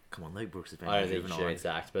 Come on, Luke Brooks has been I don't think he juvenile. should have been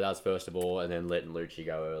sacked, but that's first of all, and then letting Lucci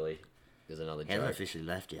go early is another He hasn't joke. officially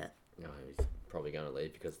left yet. No, he's probably going to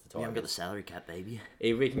leave because of the We haven't got the Tigers. salary cap, baby.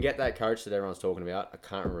 If we can get that coach that everyone's talking about, I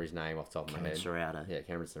can't remember his name off the top of my Cameron head. Serrato. Yeah,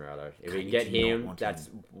 Cameron Serrato. If Can't we can you get do not him, want that's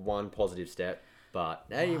him? one positive step. But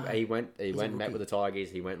he went a and met rookie. with the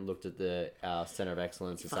Tigers. He went and looked at the Centre of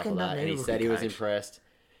Excellence and stuff Fucking like don't that, and need he a said he rookie was coach. impressed.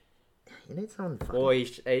 You need someone fucking... Well,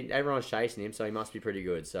 everyone's chasing him, so he must be pretty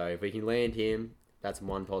good. So if we can land him, that's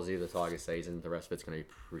one positive of the Tigers season. The rest of it's going to be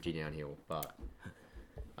pretty downhill. But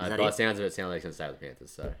that by the it? sounds of it, it sounds like he's going to stay with the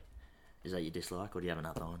Panthers. So Is that your dislike, or do you have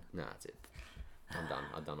another one? no, that's it. I'm done.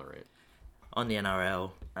 I've done my rant. On the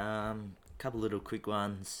NRL, couple little quick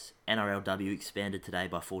ones. NRLW expanded today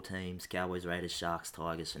by 4 teams. Cowboys, Raiders, Sharks,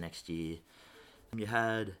 Tigers for next year. You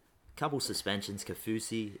had a couple suspensions.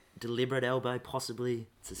 Kafusi, deliberate elbow, possibly.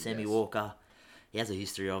 To Sammy Yes. Walker. He has a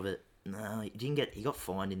history of it. No, he got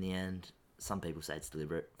fined in the end. Some people say it's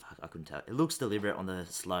deliberate. Fuck, I couldn't tell. It looks deliberate on the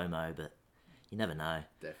slow-mo, but you never know.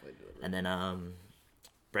 Definitely deliberate. And then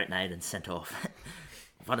Brett Naden sent off.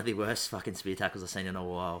 One of the worst fucking spear tackles I've seen in a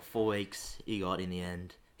while. 4 weeks, he got in the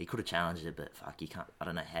end. He could have challenged it, but fuck, you can't. I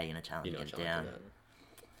don't know how you're going to challenge You're it, not get it down. challenging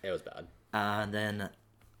that. It was bad. And then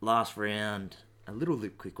last round, a little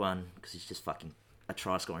quick one, because he's just fucking a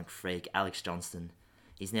try-scoring freak. Alex Johnston.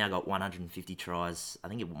 He's now got 150 tries. I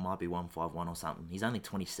think it might be 151 or something. He's only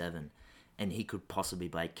 27, and he could possibly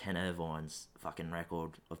break Ken Irvine's fucking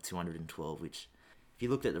record of 212, which, if you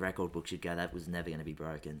looked at the record books, you'd go, that was never going to be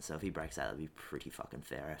broken. So if he breaks that, that'd be pretty fucking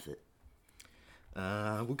fair effort.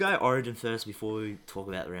 We'll go Origin first before we talk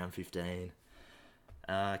about the round 15.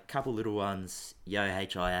 Couple little ones. Yo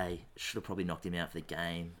HIA should have probably knocked him out for the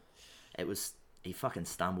game. He fucking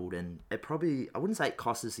stumbled, and it probably, I wouldn't say it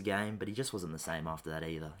cost us the game, but he just wasn't the same after that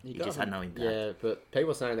either. He just had no impact. Yeah, but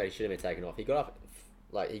people are saying that he should have been taken off. He got up,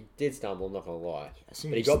 like, he did stumble, I'm not going to lie. as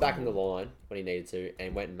soon But he as he got back in the stumbled. line when he needed to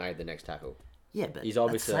and went and made the next tackle. Yeah, but He's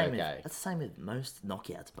obviously that's the same okay. That's the same with most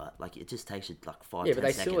knockouts, but like it just takes you like 5, Yeah, 10 but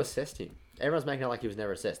they seconds. still assessed him. Everyone's making it like he was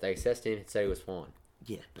never assessed. They assessed him, said he was fine.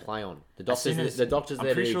 Yeah, but Play on. The as doctors, soon as- the doctors I'm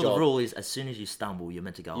there to pretty do sure your the job. rule is as soon as you stumble, you're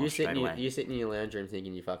meant to go You off straight away. you sit in your lounge room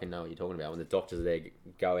thinking you fucking know what you're talking about when the doctors are there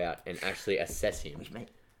go out and actually assess him. Which, mate,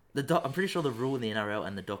 I'm pretty sure the rule in the NRL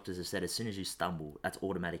and the doctors have said as soon as you stumble, that's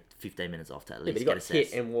automatic 15 minutes off to at Yeah, least but he get got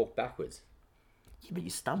assessed. hit and walked backwards. Yeah, but you He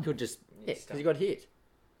stumbled. could just because he got hit.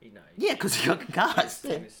 Yeah, because you got concussed.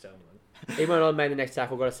 He was stumbling. He went on, made the next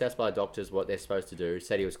tackle, got assessed by the doctors what they're supposed to do,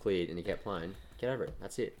 said he was cleared, and he kept playing. Get over it.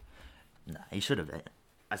 That's it. No, he should have.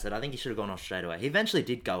 I said I think he should have gone off straight away. He eventually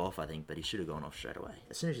did go off, I think, but he should have gone off straight away.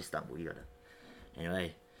 As soon as you stumble, you got to.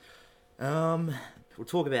 Anyway, we'll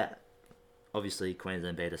talk about obviously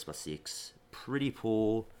Queensland beat us by 6. Pretty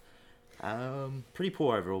poor. Pretty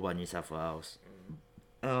poor overall by New South Wales.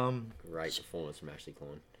 Great performance from Ashley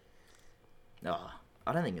Klein. Oh,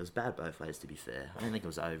 I don't think it was bad both ways, to be fair. I don't think it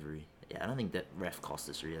was ovary. Yeah, I don't think that ref cost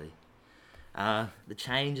us, really. The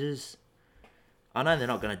changes, I know they're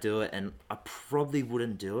not going to do it, and I probably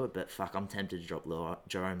wouldn't do it, but fuck, I'm tempted to drop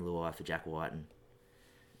Jerome Luai for Jack Whiten.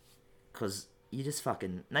 Because you just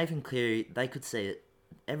fucking... Nathan Cleary, they could see it.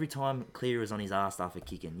 Every time Cleary was on his ass after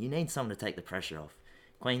kicking, you need someone to take the pressure off.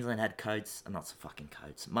 Queensland had Coates, not so fucking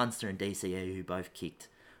Coates, Munster and DCE, who both kicked.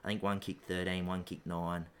 I think one kicked 13, one kicked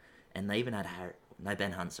 9. And they even had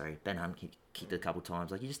Ben Hunt, sorry. Ben Hunt kicked a couple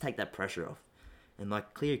times. Like, you just take that pressure off. And,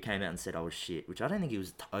 like, Cleary came out and said I was shit, which I don't think he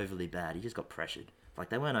was overly bad. He just got pressured. Like,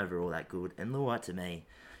 they weren't overall that good. And Luai, to me,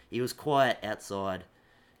 he was quiet outside.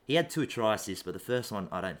 He had 2 try assists, but the first one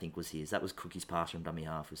I don't think was his. That was Cookie's pass from dummy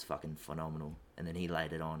half. It was fucking phenomenal. And then he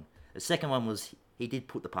laid it on. The second one was, he did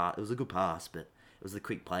put the pass. It was a good pass, but it was the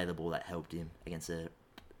quick play of the ball that helped him against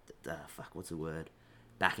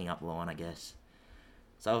backing up line, I guess.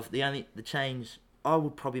 So if the change, I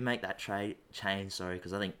would probably make that change,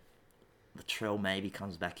 because I think Latrell maybe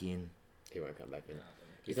comes back in. He won't come back in.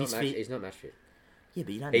 If He's not match fit. Yeah,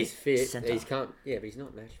 but you don't. He's fit. Center. Yeah, but he's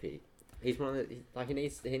not match fit. He's one of the, he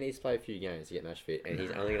needs to play a few games to get match fit, and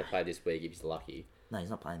he's only going to play this week if he's lucky. No,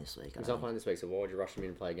 he's not playing this week. He's not playing this week, so why would you rush him in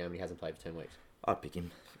and play a game when he hasn't played for 10 weeks? I'd pick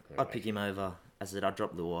him. I'd pick him over. As I said, I'd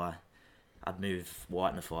drop Luai. I'd move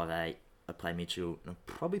White in a 5'8". I'd play Mitchell. And I'd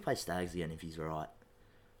probably play Staggs again if he's right.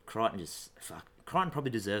 Crichton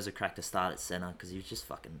probably deserves a crack to start at centre because he was just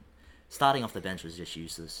fucking... Starting off the bench was just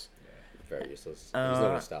useless. Very useless. He's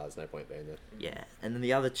not a star. There's no point being there. Yeah, and then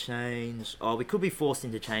the other change... Oh, we could be forced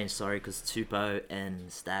into change, because Tupou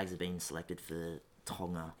and Staggs have been selected for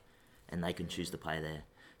Tonga, and they can choose to play there.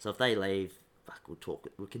 So if they leave,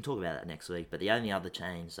 we can talk about that next week. But the only other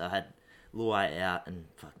change, so I had Luai out, and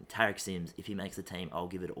fucking Tarek Sims, if he makes the team, I'll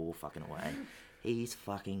give it all fucking away. He's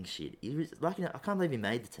fucking shit. I can't believe he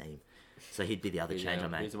made the team. So he'd be the other change I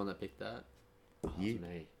made. Who's the one that picked that? You. That was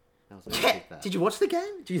me. That was me that picked that. Did you watch the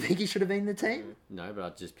game? Do you think he should have been in the team? No, but I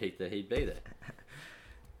just picked that he'd be there.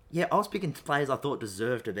 Yeah, I was picking players I thought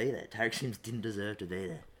deserved to be there. Tarek Sims didn't deserve to be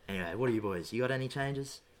there. Anyway, what are you boys? You got any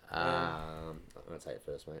changes? I'm going to take it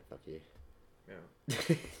first, mate. Fuck you.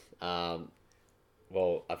 Yeah.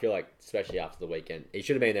 Well, I feel like, especially after the weekend, he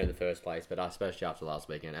should have been there in the first place, but especially after last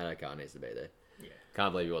weekend, Adokar needs to be there. Yeah.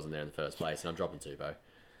 Can't believe he wasn't there in the first place, and I'm dropping Tupou.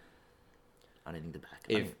 I don't think the back.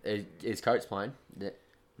 Is Coates playing?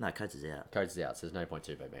 No, Coates is out. Coates is out, so there's no point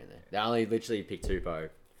Tupou being there. They only literally picked Tupou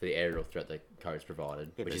for the aerial threat that Coates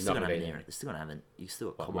provided, Yeah, which but is still not gonna going to have be an there. They're still going to have an... You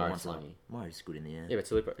still got What, Cobbo Murray's on slung? something. Murray's good in the air. Yeah,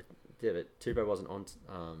 but Tupou wasn't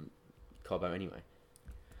on Cobbo anyway.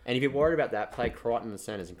 And if you're worried about that, play Crichton in the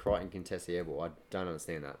centres and Crichton can test the air ball. I don't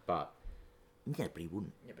understand that, but... Yeah, but he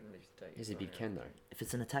wouldn't. Yeah, but it needs to take. Yes, he can, though. If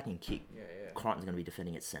it's an attacking kick, Yeah. Crichton's going to be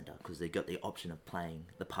defending at centre because they've got the option of playing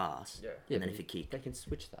the pass. Yeah. And then but if you kick... They can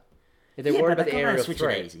switch that. If they're worried about the aerial switch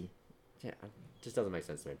threat... it easy. Yeah, it just doesn't make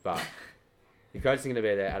sense to me. But if Coates is going to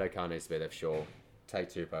be there, Adokar needs to be there for sure. Take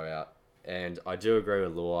Tupou out. And I do agree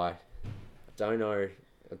with Luai. I don't know...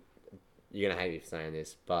 You're going to hate me for saying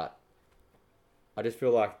this, but I just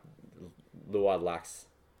feel like Luai lacks...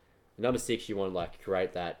 Number 6, you want to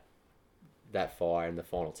create that fire in the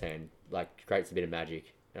final 10. Creates a bit of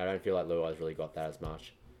magic. And I don't feel like Luai's really got that as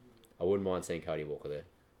much. I wouldn't mind seeing Cody Walker there.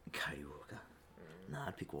 Cody Walker. Nah,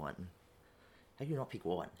 I'd pick Whiten. How do you not pick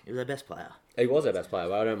Whiten? He was their best player. He was their best player,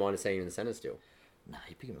 but I don't mind seeing him in the centre still. Nah,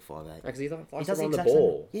 you pick him at 5'8". Because he likes does to the run the exact same-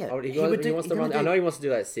 ball. yeah, He he would wants do- to he's gonna run. do- I know he wants to do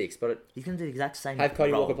that at 6, but He's going to do the exact same have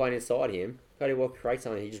Cody role. Walker playing inside him. Cody Walker creates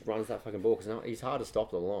something, he just runs that fucking ball because he's hard to stop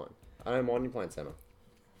at the line. I don't mind him playing centre.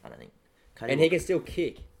 I don't think. Cody And Walker, he can still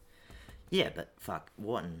kick. Yeah, but fuck,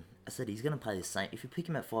 Whiten. I said he's going to play the same. If you pick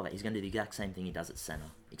him at 5'8", he's going to do the exact same thing he does at centre.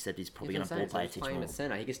 Except he's probably going to ball play a titch him more. at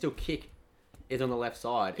centre. He can still kick. It's on the left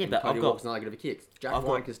side. Yeah, and but Cody I've got- Walker's not that good of a kick. Jack I've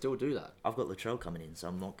White got- can still do that. I've got Latrell coming in, so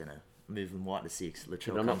I'm not going to move him White to 6. Latrell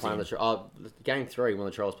But I'm not comes playing in. Latrell. Game 3, when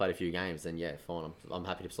Latrell's played a few games, then yeah, fine. I'm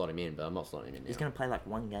happy to slot him in, but I'm not slotting him in now. He's going to play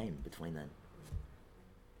one game between then.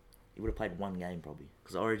 He would have played one game probably.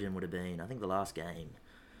 Because Origin would have been, I think the last game,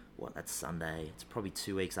 that's Sunday. It's probably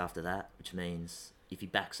 2 weeks after that, which means if he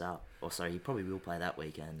backs up, he probably will play that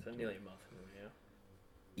weekend. So nearly a month from now.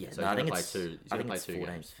 Yeah, So no, he's I think gonna it's play two- he's I gonna think play it's 2 4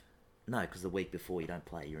 games. games. No, because the week before you don't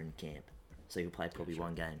play, you're in camp. So he'll play probably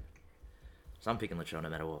one game. So I'm picking Latrell no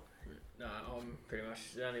matter what. No, I'm pretty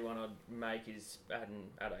much the only one I'd make is adding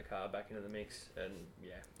Adokar back into the mix, and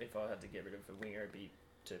yeah, if I had to get rid of a winger, it'd be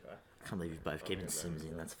Tupou. I can't believe you're both keeping yeah, Sims in.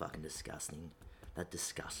 yeah. That's fucking disgusting. That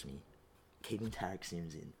disgusts me. Keeping Tarek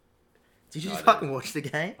Sims in. Did you No, I fucking didn't. watch the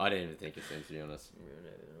game? I didn't even think it's in, to be honest.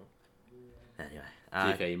 Anyway,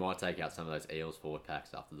 To be fair, you might take out some of those Eels forward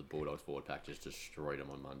packs after the Bulldogs forward pack just destroyed them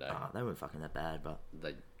on Monday. they weren't fucking that bad, but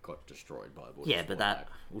They got destroyed by the Bulldogs. yeah, but forward pack.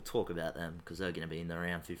 we'll talk about them because they're going to be in the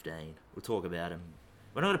round 15. We'll talk about them.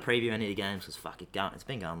 We're not going to preview any of the games because fuck it, it's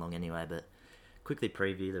been going long anyway. But quickly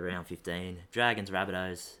preview the round 15. Dragons,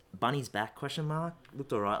 Rabbitohs, Bunnies back? Question mark.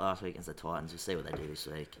 Looked alright last week against the Titans. We'll see what they do this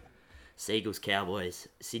week. Seagulls, Cowboys,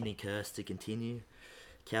 Sydney curse to continue.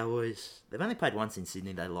 Cowboys, they've only played once in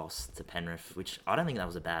Sydney. They lost to Penrith, which I don't think that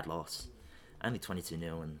was a bad loss. Only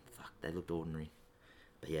 22-0 and fuck, they looked ordinary.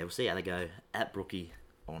 But yeah, we'll see how they go at Brookie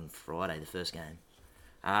on Friday, the first game.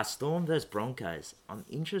 Storm versus Broncos. I'm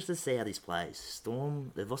interested to see how this plays.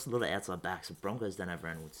 Storm, they've lost a lot of outside backs, so Broncos don't have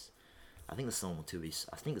Reynolds. I think the Storm will too.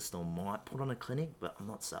 I think the Storm might put on a clinic, but I'm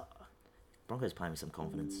not so. Broncos playing with some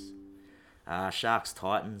confidence. Sharks,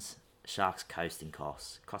 Titans. Sharks coasting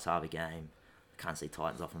Costs. Costs half a game. Can't see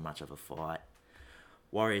Titans offering much of a fight.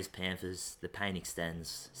 Warriors, Panthers. The pain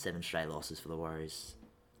extends. 7 straight losses for the Warriors.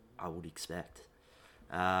 I would expect.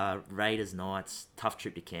 Raiders, Knights. Tough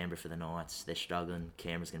trip to Canberra for the Knights. They're struggling.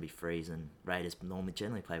 Canberra's going to be freezing. Raiders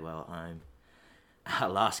generally play well at home.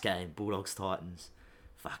 Last game, Bulldogs, Titans.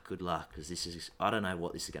 Fuck, good luck, because this is... I don't know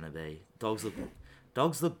what this is going to be. Dogs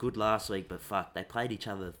look good last week, but fuck, they played each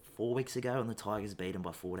other 4 weeks ago and the Tigers beat them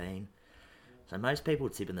by 14. So most people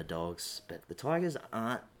are tipping the Dogs, but the Tigers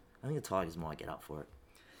aren't. I think the Tigers might get up for it.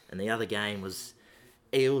 And the other game was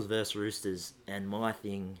Eels versus Roosters, and my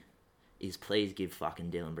thing is please give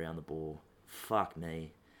fucking Dylan Brown the ball. Fuck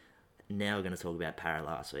me. Now we're going to talk about Parra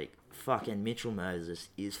last week. Fucking Mitchell Moses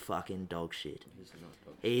is fucking dog shit.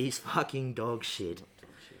 He's fucking dog shit.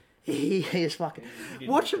 He is fucking...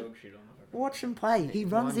 Watch him play. He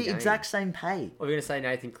runs the exact same pay. Are we going to say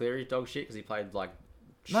Nathan Cleary dog shit because he played like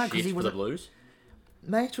No, 'cause shit he for was the Blues?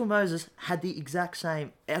 Mitchell Moses had the exact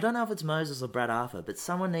same... I don't know if it's Moses or Brad Arthur, but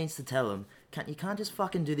someone needs to tell him, you can't just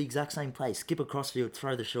fucking do the exact same play, skip a crossfield,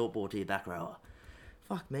 throw the short ball to your back rower.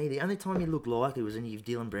 Fuck me, the only time you look like it was when you give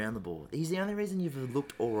Dylan Brown the ball. He's the only reason you've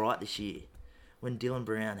looked alright this year, when Dylan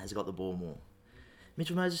Brown has got the ball more.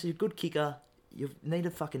 Mitchell Moses is a good kicker. You need to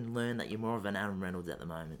fucking learn that you're more of an Adam Reynolds at the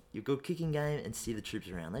moment. You're a good kicking game and steer the troops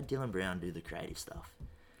around. Let Dylan Brown do the creative stuff.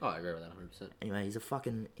 Oh, I agree with that 100%. Anyway, he's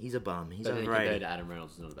a bum. He's But then overrated. compared to Adam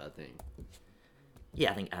Reynolds, it's not a bad thing.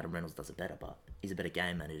 Yeah, I think Adam Reynolds does it better, but he's a better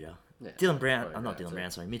game manager. Yeah, Dylan Brown, probably not right, Dylan so-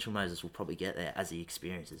 Brown, sorry, Mitchell Moses will probably get there as he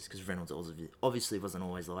experiences, because Reynolds obviously wasn't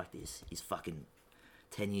always like this. He's fucking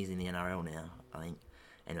 10 years in the NRL now, I think.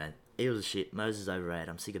 Anyway, Eels are shit. Moses is overrated.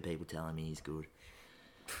 I'm sick of people telling me he's good.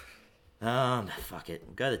 Fuck it.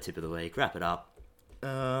 We'll go to the tip of the week. Wrap it up.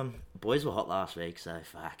 Boys were hot last week, so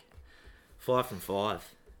fuck. 5 from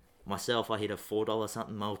 5. Myself, I hit a $4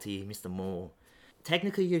 something multi, Mr. Moore.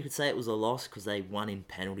 Technically, you could say it was a loss because they won in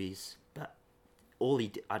penalties, but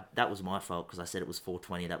that was my fault because I said it was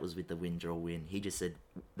 420. That was with the win, draw, win. He just said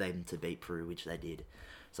them to beat Peru, which they did.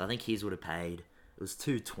 So I think his would have paid. It was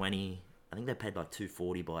 220. I think they paid like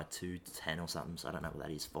 240 by 210 or something. So I don't know what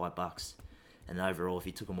that is. $5. And overall, if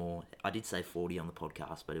you took them all, I did say 40 on the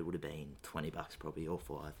podcast, but it would have been $20 probably or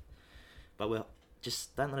 5. But well,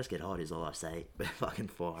 just don't let us get hot is all I say. We're fucking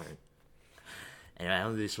firing. Anyway,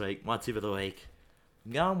 on this week, my tip of the week.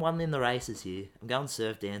 I'm going one in the races here. I'm going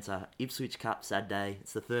Surf Dancer, Ipswich Cup Saturday.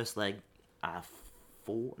 It's the first leg,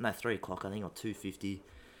 3 o'clock I think, or 2:50.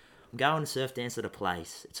 I'm going Surf Dancer to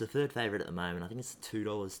place. It's the third favourite at the moment. I think it's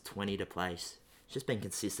 $2.20 to place. It's just been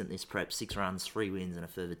consistent this prep. 6 runs, 3 wins, and a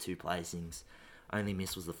further 2 placings. Only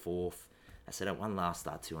miss was the 4th. I said it one last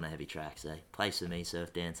start, 2 on a heavy track. So place for me,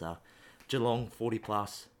 Surf Dancer. Geelong 40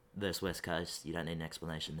 plus versus West Coast. You don't need an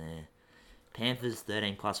explanation there. Panthers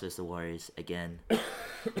 13 plus versus the Warriors. Again,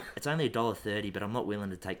 it's only $1.30, but I'm not willing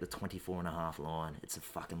to take the 24.5 line. It's a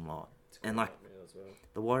fucking lot. And like,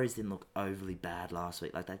 the Warriors didn't look overly bad last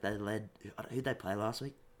week. Like they led. Who'd they play last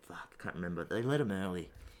week? Fuck, I can't remember. They led them early.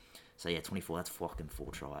 So yeah, 24. That's fucking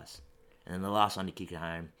 4 tries. And then the last one to kick it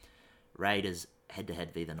home, Raiders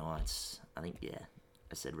head-to-head v the Knights. I think, yeah,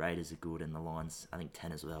 I said Raiders are good, and the line's, I think,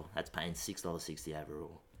 10 as well. That's paying $6.60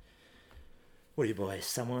 overall. What are you boys?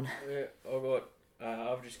 Someone? Yeah,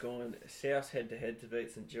 I've just gone South head-to-head to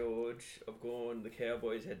beat St George. I've gone the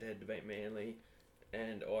Cowboys head-to-head to beat Manly.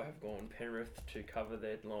 And I have gone Penrith to cover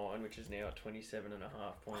their line, which is now at 27.5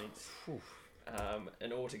 points.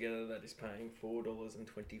 And altogether that is paying $4.24.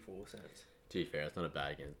 To be fair, it's not a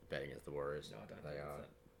bad bet against the Warriors. No, I don't They think are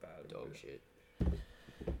it's that bad. dog shit.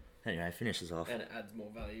 Anyway, finish us off. And it adds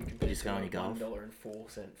more value compared just to go on your golf?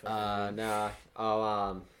 $1.04 for Nah.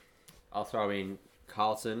 I'll throw in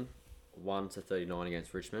Carlton 1-39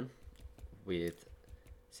 against Richmond with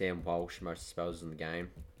Sam Walsh, most disposals in the game.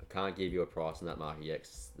 I can't give you a price on that market yet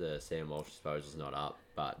 'cause the Sam Walsh disposal's not up,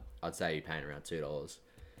 but I'd say you're paying around $2.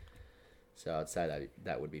 So I'd say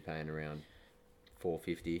that would be paying around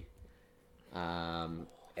 $4.50.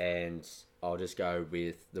 And I'll just go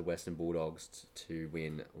with the Western Bulldogs to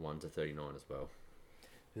win 1-39 as well.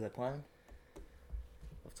 Who are they playing?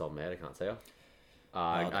 Off the top of my head, I can't tell.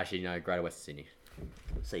 Actually, no, Greater Western Sydney.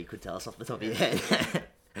 So you could tell us off the top of your head.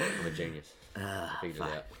 I'm a genius. I figured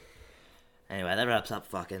it out. Anyway, that wraps up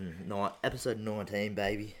episode 19,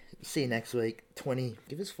 baby. See you next week. 20.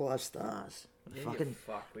 Give us 5 stars. Yeah, fucking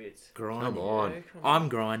fuckwits. grinding. Come on. Yeah, come I'm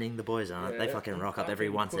grinding. The boys aren't. Yeah, They fucking rock up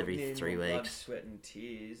fucking once putting every in 3 my blood, weeks. sweat and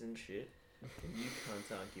tears and shit. You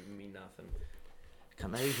cunts aren't giving me nothing.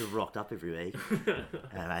 Maybe you've rocked up every week.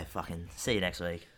 Anyway, fucking see you next week.